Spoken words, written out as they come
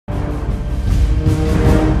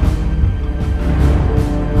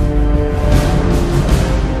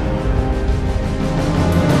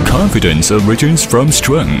confidence originates from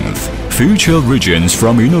strength. Future originates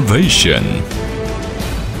from innovation.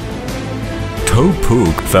 Topu,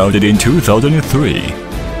 founded in 2003,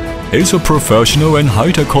 is a professional and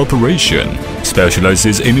high-tech corporation,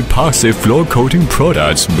 specializes in epoxy floor coating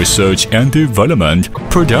products, research and development,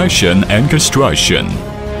 production and construction.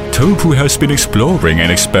 Topu has been exploring and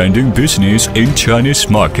expanding business in Chinese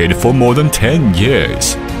market for more than 10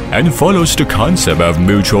 years and follows the concept of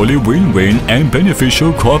mutually win-win and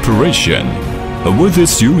beneficial cooperation. With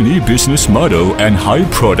its unique business model and high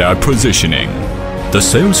product positioning, the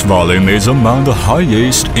sales volume is among the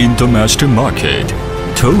highest in domestic market.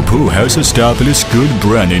 Topu has established good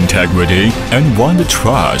brand integrity and won the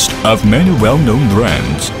trust of many well-known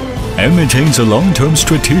brands, and maintains a long-term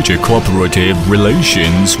strategic cooperative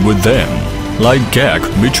relations with them, like GAC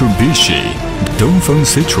Mitsubishi, Dongfeng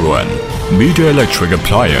Citroën, Media Electric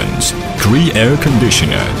Appliance, Gree Air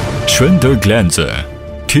Conditioner, Schwender Glanze,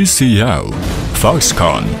 TCL,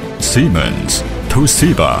 Foxconn, Siemens,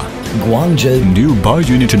 Toshiba, Guangzhou New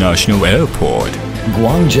Baiyun International Airport,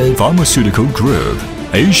 Guangzhou Pharmaceutical Group,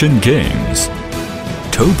 Asian Games.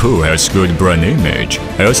 Topu has good brand image,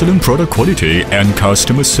 excellent product quality and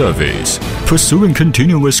customer service, pursuing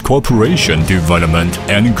continuous cooperation, development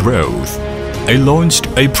and growth. It launched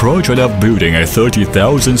a project of building a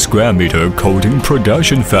 30,000 square meter coating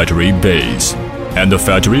production factory base, and the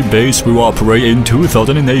factory base will operate in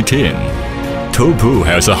 2018. Topu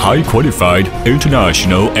has a high-qualified,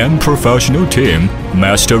 international and professional team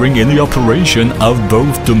mastering in the operation of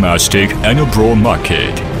both domestic and abroad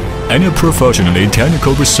market, and a professionally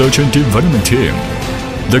technical research and development team.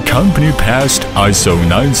 The company passed ISO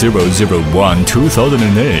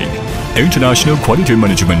 9001-2008 International Quality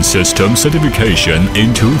Management System certification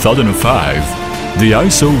in 2005, the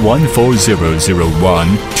ISO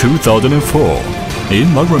 14001-2004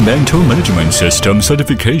 Environmental Management System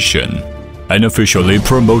certification, and officially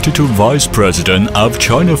promoted to Vice President of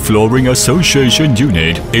China Flooring Association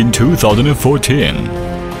Unit in 2014.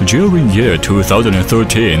 During year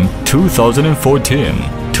 2013, 2014,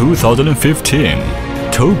 2015,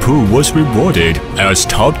 Topu was rewarded as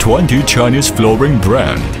top 20 Chinese flooring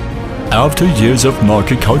brand. After years of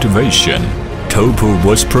market cultivation, Topu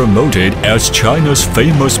was promoted as China's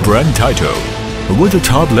famous brand title, with the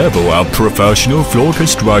top level of professional floor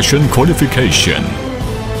construction qualification.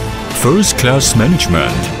 First-class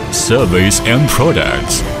management, service and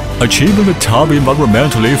products, achieving a top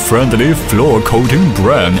environmentally friendly floor coating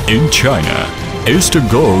brand in China is the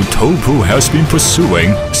goal Topu has been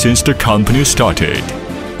pursuing since the company started.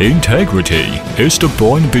 Integrity is the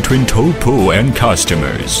bond between Topu and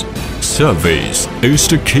customers. Service is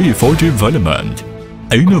the key for development.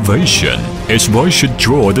 Innovation is what should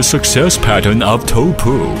draw the success pattern of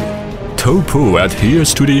Topu. Topu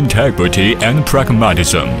adheres to the integrity and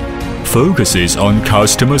pragmatism, focuses on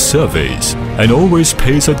customer service, and always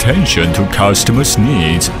pays attention to customers'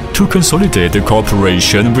 needs to consolidate the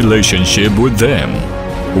cooperation relationship with them.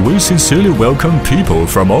 We sincerely welcome people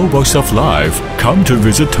from all walks of life come to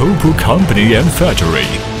visit Topu Company and Factory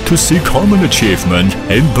to see common achievement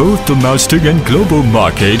in both domestic and global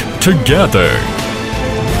market together.